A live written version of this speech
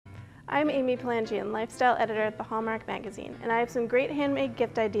I'm Amy Palangian, Lifestyle Editor at the Hallmark Magazine, and I have some great handmade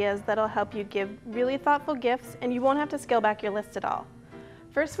gift ideas that'll help you give really thoughtful gifts and you won't have to scale back your list at all.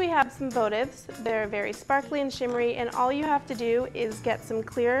 First, we have some votives. They're very sparkly and shimmery, and all you have to do is get some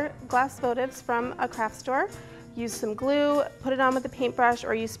clear glass votives from a craft store, use some glue, put it on with a paintbrush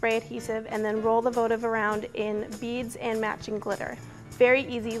or use spray adhesive, and then roll the votive around in beads and matching glitter. Very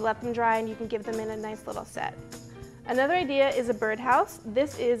easy, let them dry and you can give them in a nice little set. Another idea is a birdhouse.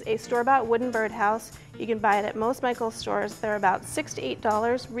 This is a store-bought wooden birdhouse. You can buy it at most Michaels stores. They're about $6 to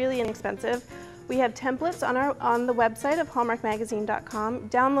 $8, really inexpensive. We have templates on the website of hallmarkmagazine.com.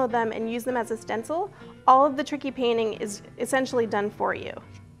 Download them and use them as a stencil. All of the tricky painting is essentially done for you.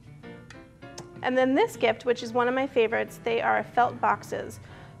 And then this gift, which is one of my favorites, they are felt boxes.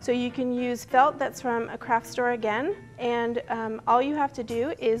 So you can use felt that's from a craft store again, and all you have to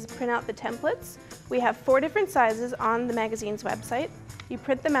do is print out the templates. We have 4 different sizes on the magazine's website. You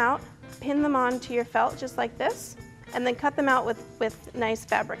print them out, pin them onto your felt just like this, and then cut them out with nice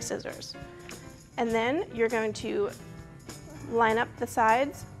fabric scissors. And then you're going to line up the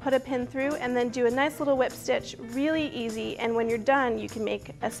sides, put a pin through, and then do a nice little whip stitch, really easy. And when you're done, you can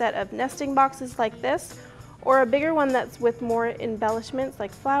make a set of nesting boxes like this, or a bigger one that's with more embellishments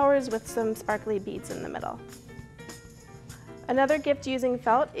like flowers with some sparkly beads in the middle. Another gift using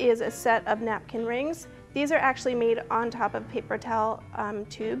felt is a set of napkin rings. These are actually made on top of paper towel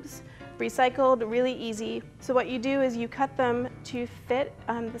tubes, recycled, really easy. So what you do is you cut them to fit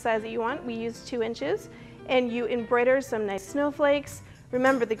the size that you want. We use 2 inches, and you embroider some nice snowflakes.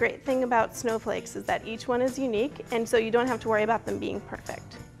 Remember, the great thing about snowflakes is that each one is unique, and so you don't have to worry about them being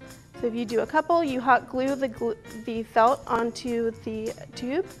perfect. So if you do a couple, you hot glue the felt onto the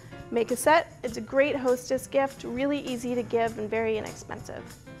tube, make a set. It's a great hostess gift, really easy to give and very inexpensive.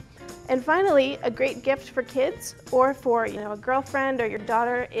 And finally, a great gift for kids or for a girlfriend or your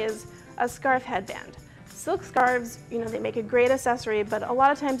daughter is a scarf headband. Silk scarves, they make a great accessory, but a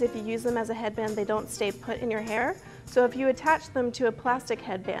lot of times if you use them as a headband, they don't stay put in your hair. So if you attach them to a plastic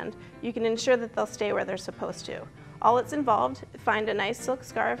headband, you can ensure that they'll stay where they're supposed to. All it's involved, find a nice silk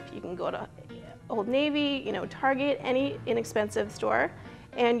scarf. You can go to Old Navy, Target, any inexpensive store,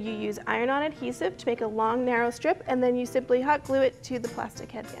 and you use iron-on adhesive to make a long, narrow strip, and then you simply hot glue it to the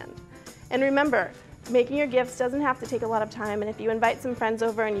plastic headband. And remember, making your gifts doesn't have to take a lot of time, and if you invite some friends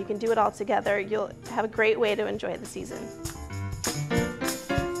over and you can do it all together, you'll have a great way to enjoy the season.